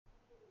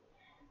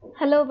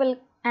Hello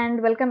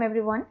and welcome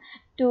everyone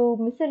to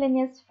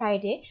Miscellaneous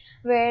Friday,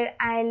 where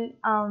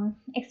I'll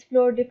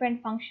explore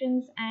different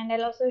functions and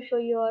I'll also show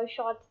you a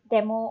short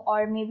demo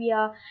or maybe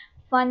a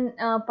fun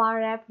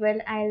Power App where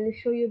I'll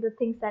show you the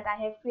things that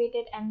I have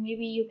created, and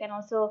maybe you can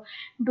also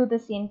do the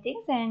same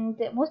things. And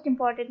most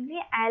importantly,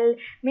 I'll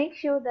make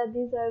sure that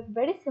these are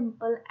very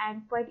simple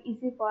and quite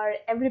easy for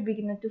every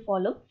beginner to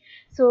follow.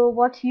 So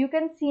what you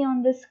can see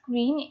on the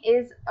screen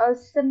is a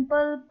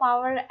simple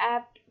Power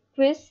App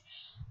quiz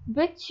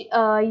which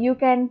you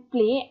can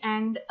play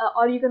and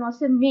or you can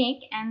also make,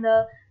 and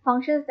the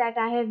functions that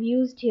I have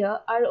used here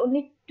are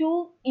only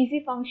two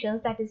easy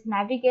functions, that is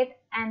navigate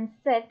and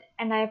set,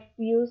 and I have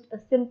used a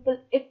simple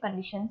if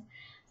conditions.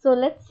 So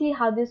let's see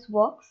how this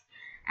works.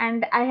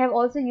 And I have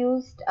also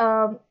used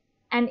an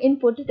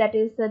input, that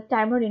is a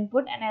timer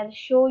input, and I'll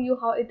show you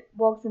how it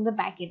works in the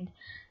backend.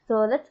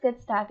 So let's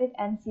get started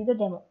and see the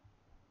demo.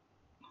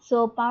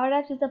 So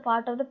PowerApps is a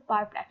part of the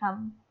Power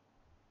Platform.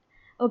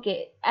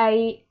 Okay,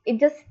 it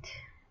just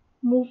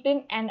moved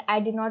in and I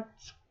did not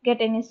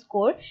get any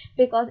score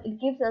because it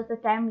gives us a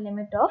time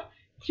limit of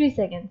 3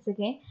 seconds.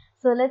 Okay,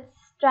 so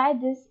let's try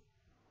this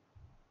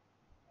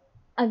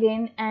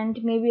again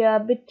and maybe a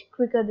bit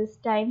quicker this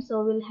time,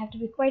 so we'll have to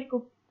be quite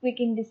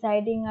quick in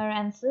deciding our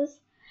answers.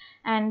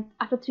 And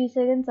after 3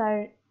 seconds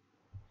our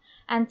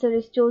answer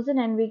is chosen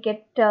and we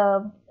get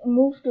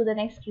moved to the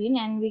next screen,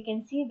 and we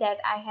can see that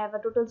I have a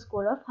total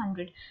score of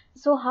 100.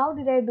 So how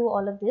did I do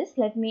all of this?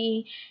 Let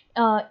me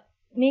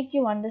make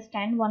you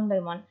understand one by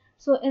one.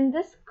 So in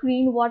this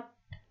screen what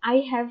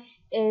I have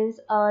is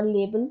a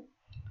label.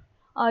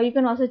 You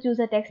can also choose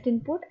a text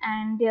input,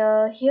 and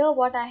here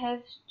what I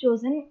have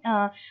chosen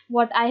as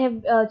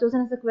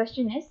a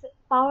question is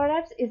Power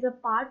Apps is a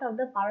part of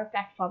the Power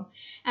Platform,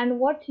 and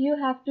what you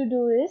have to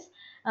do is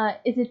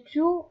it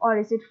true or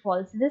is it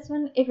false? This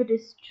one, if it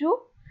is true,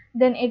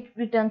 then it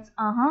returns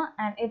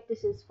and if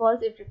this is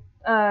false,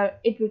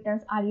 it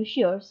returns are you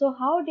sure. So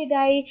how did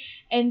I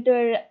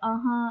enter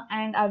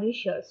and are you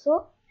sure?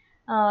 So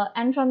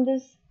and from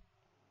this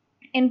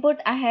input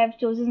I have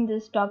chosen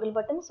this toggle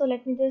button. So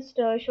let me just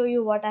show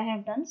you what I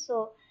have done.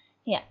 So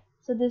yeah,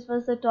 so this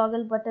was the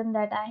toggle button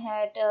that I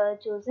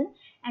had chosen,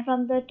 and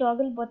from the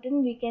toggle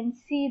button we can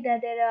see that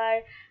there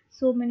are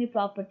so many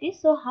properties.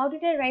 So how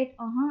did I write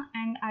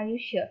and are you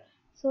sure?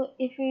 So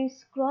if we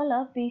scroll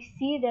up, we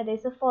see that there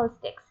is a false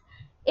text.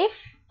 If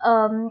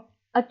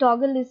a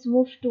toggle is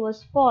moved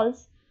towards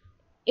false,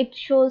 it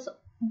shows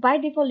by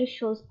default, it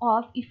shows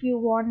off. If you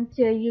want,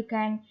 you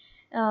can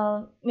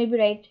maybe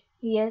write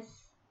yes,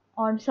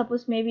 or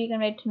suppose maybe you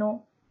can write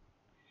no.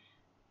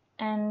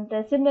 And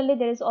similarly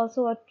there is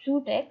also a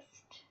true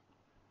text,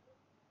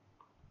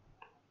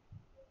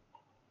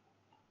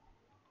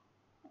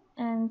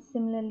 and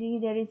similarly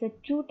there is a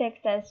true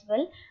text as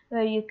well,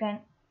 where you can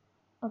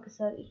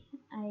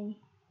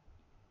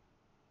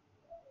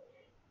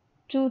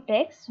true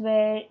text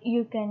where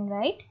you can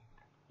write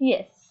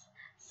yes.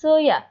 So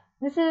yeah,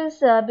 this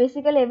is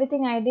basically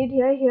everything I did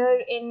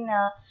here in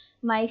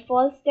my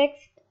false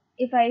text.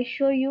 If I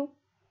show you,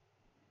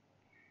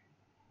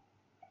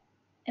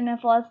 in my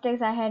false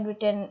text I had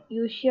written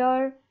you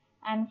sure,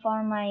 and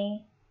for my,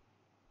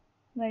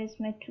 where is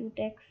my true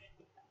text?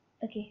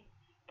 Okay,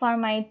 for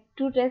my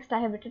true text I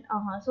have written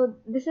so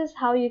this is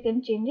how you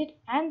can change it.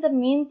 And the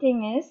main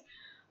thing is,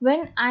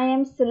 when I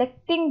am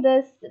selecting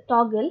this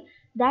toggle,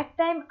 that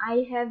time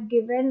I have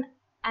given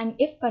an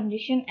if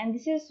condition, and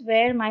this is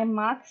where my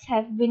marks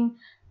have been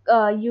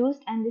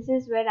used, and this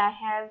is where I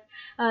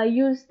have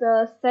used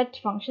the set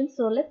function.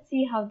 So let's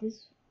see how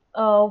this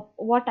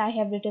what I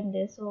have written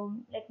there. So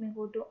let me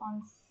go to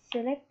on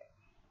select.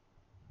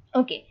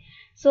 Okay,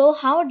 so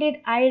how did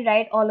I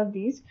write all of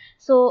these?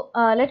 So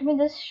let me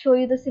just show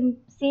you the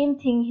same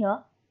thing here.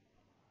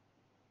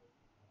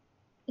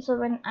 So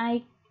when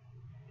I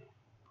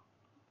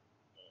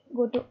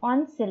go to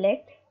on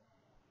select,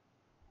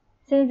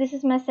 since this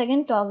is my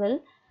second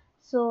toggle,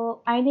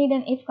 so I need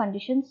an if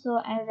condition. So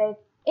I write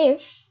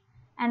if,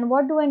 and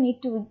what do I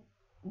need to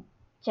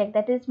check?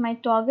 That is my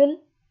toggle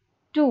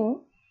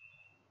 2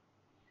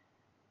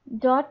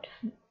 dot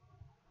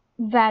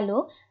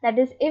value. That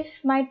is, if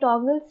my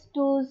toggle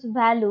 2's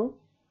value,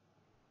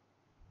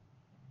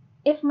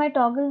 if my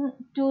toggle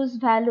 2's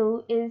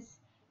value is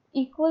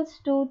equals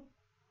to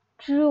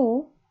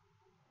true,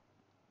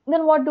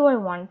 then what do I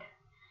want?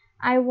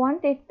 I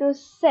want it to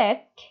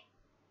set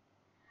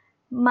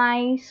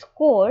my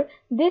score.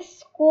 This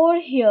score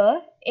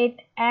here, it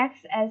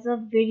acts as a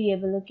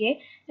variable.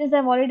 Okay, since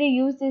I've already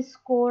used this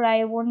score,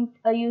 I won't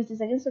use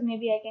this again, so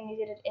maybe I can use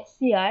it as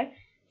scr.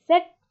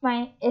 Set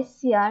my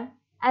scr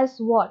as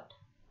what?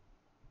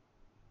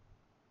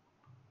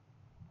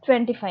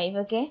 25.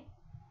 Okay,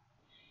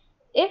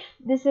 if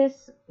this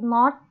is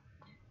not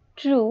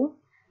true,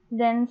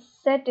 then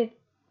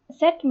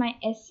set my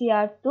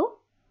scr to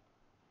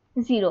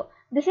 0.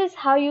 This is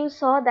how you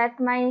saw that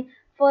my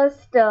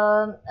first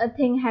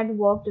thing had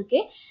worked.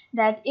 Okay,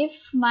 that if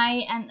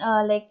my and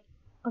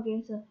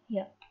okay, so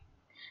here,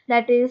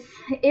 That is,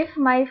 if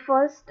my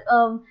first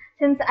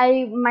since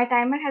my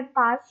timer had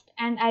passed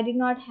and I did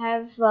not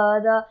have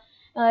the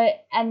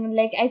and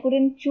like I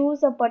couldn't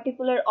choose a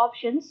particular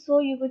option, so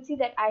you could see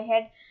that I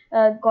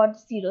had got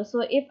 0.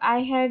 So if I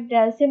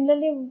had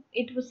similarly,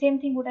 it was same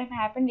thing would have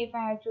happened if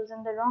I had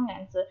chosen the wrong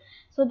answer.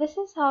 So this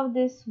is how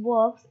this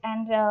works.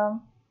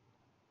 And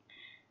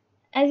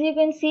as you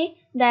can see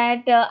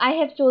that I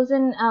have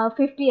chosen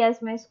 50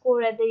 as my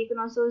score, and then you can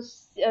also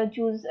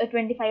choose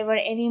 25 or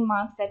any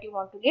marks that you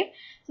want to give.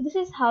 So this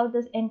is how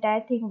this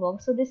entire thing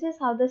works. So this is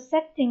how the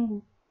set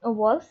thing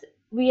works.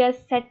 We are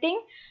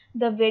setting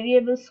the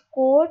variable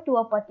score to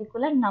a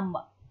particular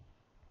number.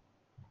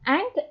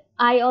 And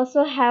I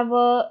also have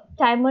a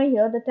timer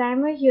here. The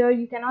timer here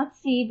you cannot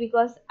see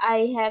because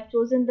I have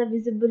chosen the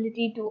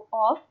visibility to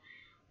off.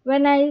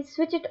 When I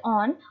switch it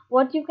on,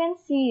 what you can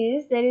see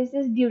is there is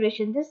this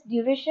duration. This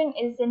duration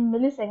is in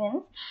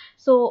milliseconds.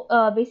 So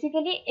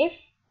basically, if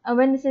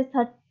when this is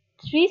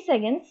 3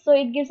 seconds, so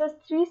it gives us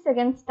 3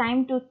 seconds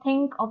time to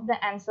think of the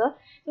answer.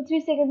 So 3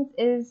 seconds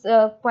is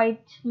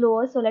quite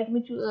lower. So let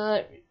me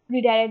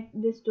redirect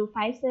this to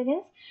 5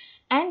 seconds.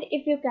 And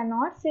if you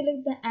cannot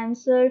select the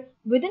answer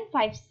within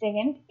 5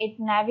 seconds, it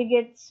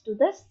navigates to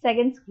the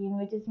second screen,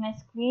 which is my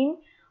screen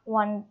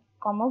 1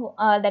 comma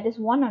that is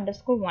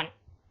 1_1.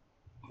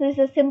 So this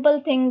is a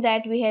simple thing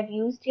that we have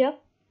used here.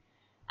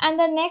 And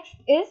the next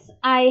is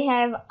I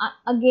have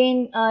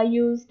again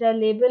used a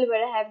label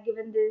where I have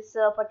given this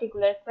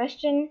particular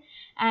question,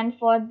 and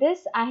for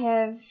this I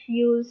have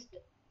used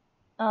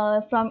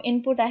from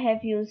input I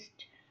have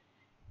used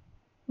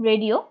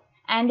radio.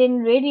 And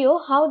in radio,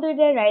 how did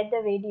I write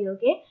the radio?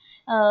 Okay,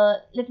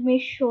 let me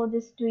show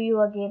this to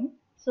you again.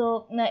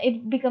 So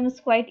it becomes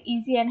quite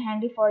easy and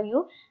handy for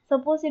you.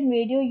 Suppose in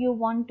radio you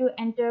want to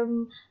enter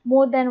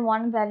more than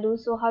one value.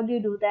 So how do you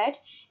do that?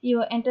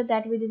 You enter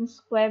that within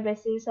square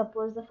braces.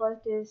 Suppose the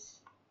first is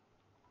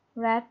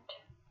rat,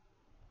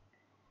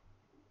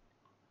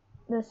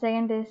 the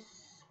second is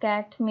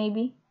cat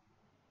maybe.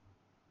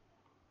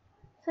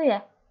 So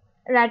yeah,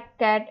 rat,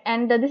 cat,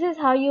 and this is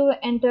how you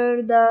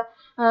enter the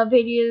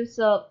various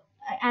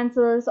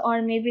answers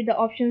or maybe the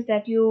options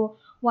that you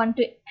want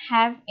to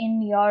have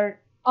in your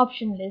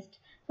option list.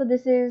 So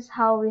this is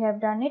how we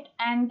have done it.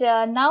 And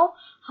now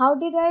how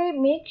did I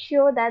make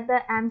sure that the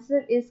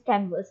answer is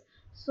canvas?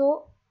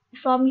 So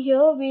from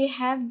here we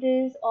have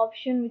this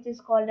option which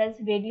is called as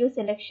radio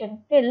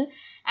selection fill,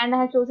 and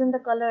I have chosen the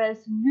color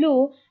as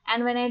blue.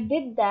 And when I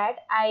did that,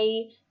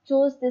 I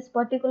chose this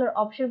particular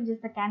option, which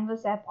is the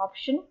canvas app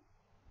option.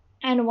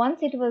 And once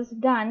it was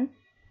done,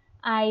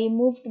 I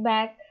moved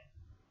back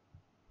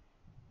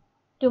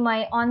to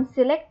my on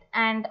select,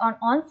 and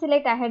on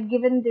select I had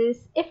given this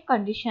if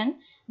condition,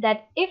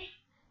 that if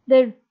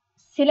the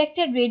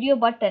selected radio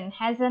button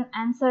has an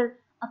answer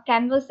a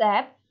canvas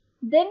app,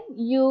 then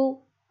you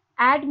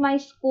add my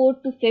score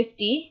to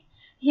 50.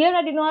 Here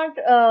I did not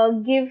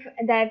give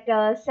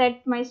that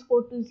set my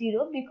score to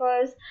 0,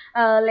 because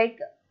like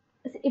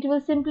it will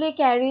simply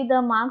carry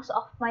the marks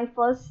of my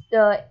first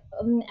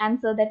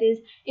answer. That is,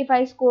 if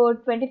I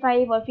scored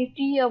 25 or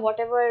 50 or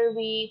whatever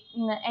we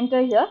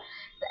enter here,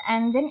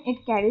 and then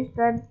it carries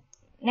the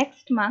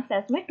next marks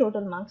as my total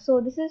marks. So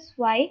this is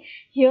why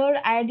here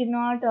I did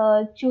not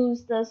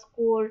choose the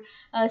score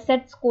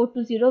set score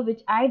to 0, which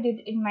I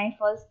did in my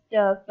first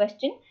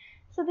question.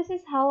 So this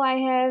is how I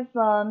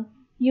have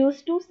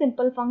used two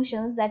simple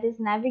functions, that is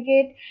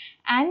navigate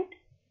and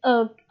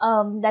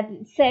that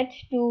set,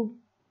 to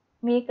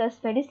make a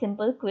very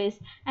simple quiz.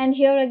 And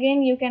here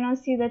again you cannot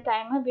see the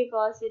timer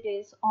because it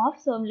is off,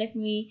 so let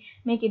me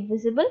make it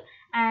visible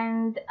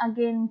and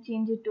again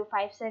change it to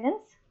 5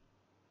 seconds.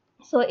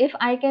 So if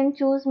I can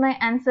choose my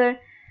answer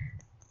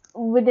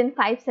within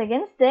 5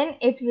 seconds, then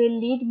it will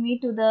lead me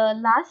to the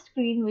last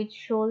screen, which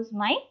shows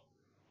my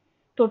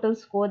total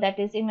score. That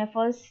is, in my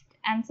first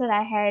answer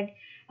I had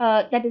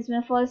that is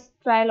my first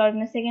trial, or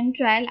my second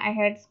trial I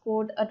had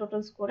scored a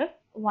total score of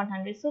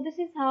 100. So this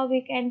is how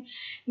we can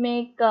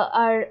make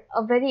a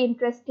very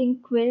interesting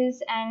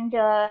quiz. And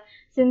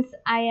since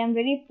I am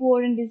very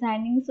poor in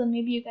designing, so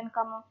maybe you can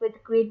come up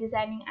with great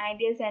designing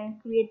ideas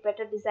and create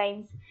better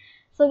designs.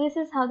 So this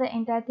is how the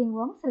entire thing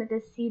works. So let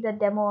us see the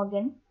demo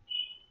again.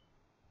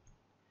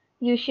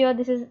 You sure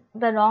this is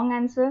the wrong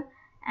answer?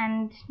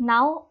 And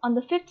now on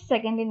the 5th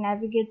second it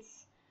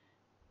navigates,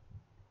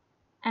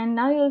 and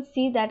now you'll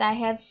see that I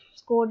have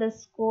scored a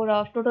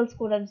total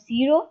score of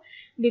 0,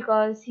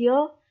 because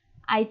here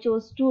I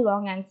chose 2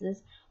 wrong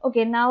answers.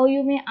 Okay, now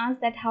you may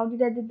ask that how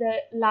did I do the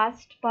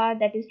last part,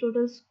 that is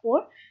total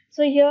score.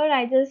 So here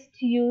I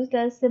just used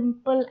a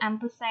simple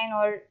ampersand,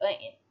 or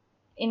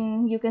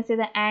in you can say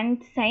the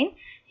and sign.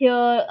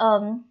 Here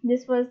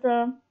this was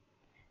the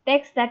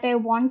text that I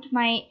want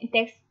my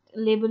text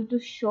label to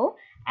show,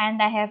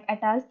 and I have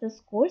attached the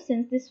score,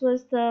 since this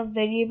was the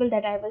variable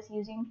that I was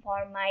using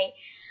for my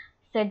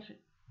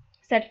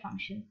set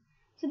function.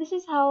 So this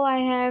is how I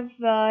have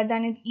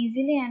done it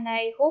easily, and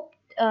I hope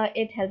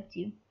it helped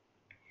you.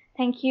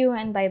 Thank you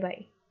and bye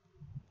bye.